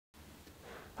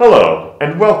Hello,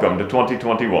 and welcome to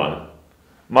 2021.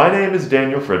 My name is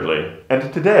Daniel Fridley,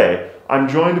 and today I'm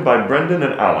joined by Brendon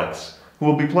and Alex, who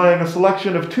will be playing a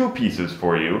selection of two pieces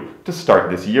for you to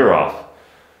start this year off.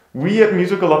 We at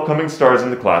Musical Upcoming Stars in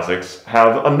the Classics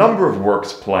have a number of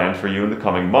works planned for you in the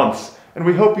coming months, and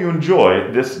we hope you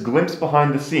enjoy this glimpse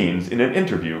behind the scenes in an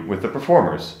interview with the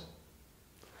performers.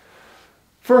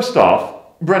 First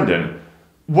off, Brendon,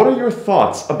 what are your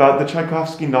thoughts about the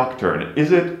Tchaikovsky Nocturne?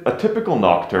 Is it a typical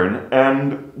nocturne,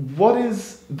 and what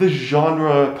is the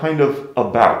genre kind of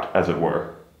about, as it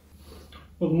were?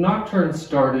 Well, Nocturne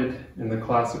started in the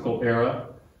classical era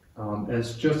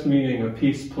as just meaning a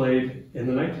piece played in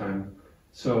the nighttime.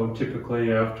 So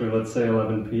typically after, let's say,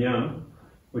 11 p.m.,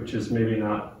 which is maybe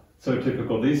not so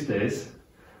typical these days.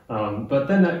 But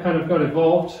then that kind of got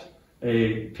evolved.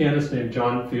 A pianist named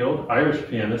John Field, Irish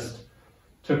pianist,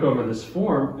 took over this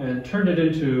form and turned it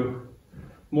into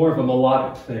more of a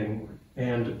melodic thing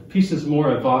and pieces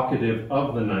more evocative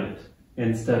of the night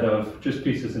instead of just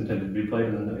pieces intended to be played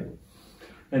in the night.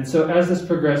 And so as this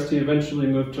progressed, he eventually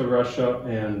moved to Russia,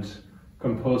 and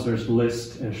composers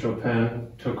Liszt and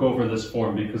Chopin took over this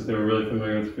form because they were really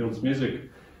familiar with Field's music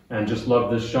and just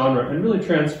loved this genre and really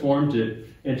transformed it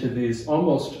into these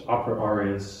almost opera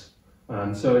arias.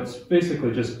 And so it's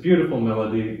basically just beautiful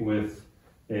melody with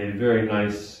a very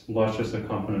nice, luscious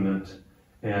accompaniment.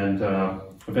 And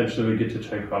eventually we get to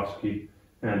Tchaikovsky,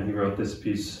 and he wrote this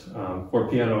piece for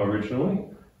piano originally,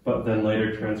 but then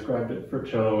later transcribed it for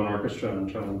cello and orchestra and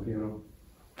cello and piano.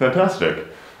 Fantastic.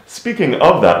 Speaking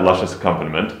of that luscious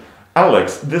accompaniment,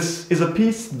 Alex, this is a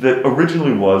piece that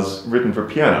originally was written for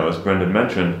piano, as Brendon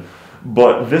mentioned,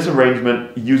 but this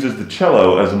arrangement uses the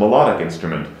cello as a melodic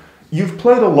instrument. You've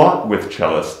played a lot with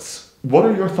cellists. What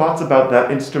are your thoughts about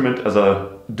that instrument as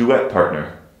a duet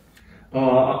partner?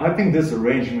 I think this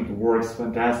arrangement works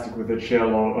fantastic with the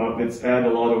cello. It's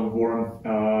added a lot of warmth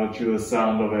to the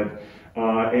sound of it.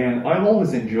 And I've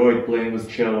always enjoyed playing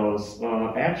with cellos.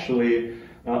 Actually,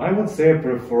 I would say I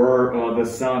prefer the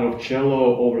sound of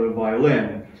cello over the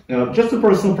violin. Just a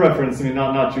personal preference, I mean,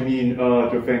 not to mean to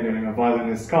offend any of my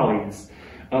violinist colleagues.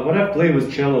 But I've played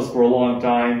with cellos for a long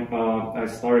time. I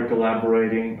started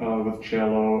collaborating with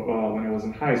cello when I was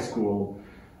in high school.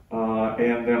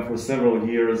 And then for several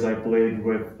years I played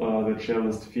with the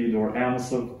cellist Fyodor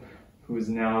Amosov, who is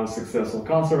now a successful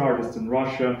concert artist in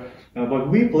Russia. But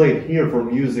we played here for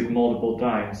music multiple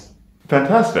times.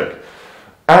 Fantastic.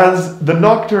 As the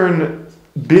Nocturne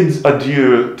bids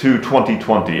adieu to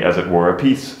 2020, as it were, a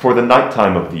piece for the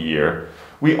nighttime of the year,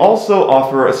 we also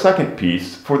offer a second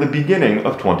piece for the beginning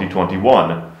of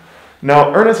 2021.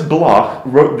 Now, Ernest Bloch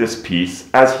wrote this piece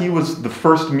as he was the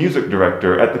first music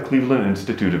director at the Cleveland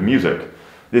Institute of Music.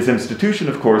 This institution,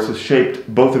 of course, has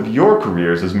shaped both of your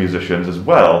careers as musicians as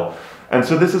well, and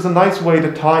so this is a nice way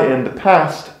to tie in the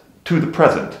past to the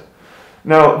present.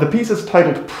 Now, the piece is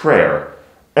titled Prayer,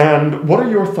 and what are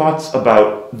your thoughts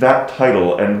about that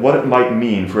title and what it might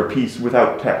mean for a piece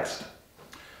without text?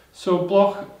 So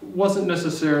Bloch wasn't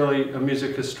necessarily a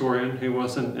music historian. He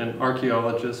wasn't an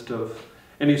archaeologist of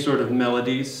any sort of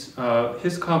melodies.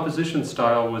 His composition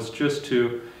style was just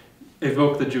to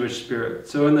evoke the Jewish spirit.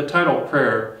 So in the title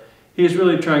Prayer, he's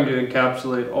really trying to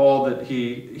encapsulate all that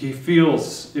he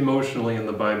feels emotionally in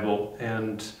the Bible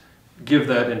and give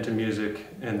that into music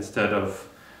instead of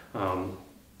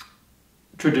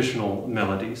traditional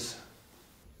melodies.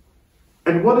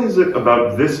 And what is it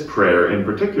about this prayer in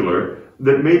particular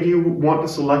that made you want to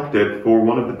select it for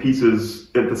one of the pieces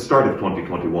at the start of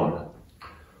 2021?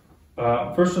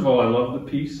 First of all, I love the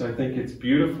piece. I think it's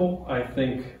beautiful. I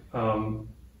think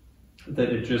that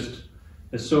it just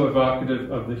is so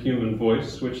evocative of the human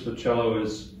voice, which the cello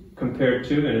is compared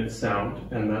to in its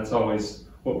sound, and that's always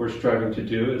what we're striving to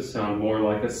do, is sound more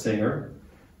like a singer.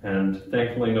 And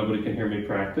thankfully nobody can hear me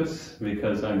practice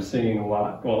because I'm singing a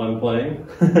lot while I'm playing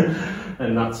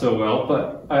and not so well,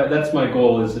 but that's my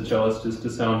goal as a cellist, is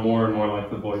to sound more and more like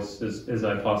the voice as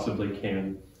I possibly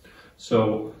can.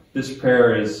 So this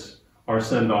prayer is our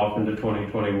send-off into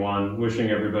 2021,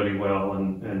 wishing everybody well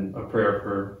and a prayer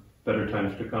for better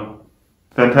times to come.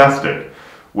 Fantastic.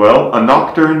 Well, a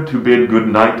nocturne to bid good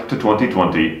night to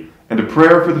 2020 and a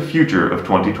prayer for the future of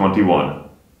 2021.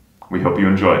 We hope you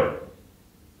enjoy.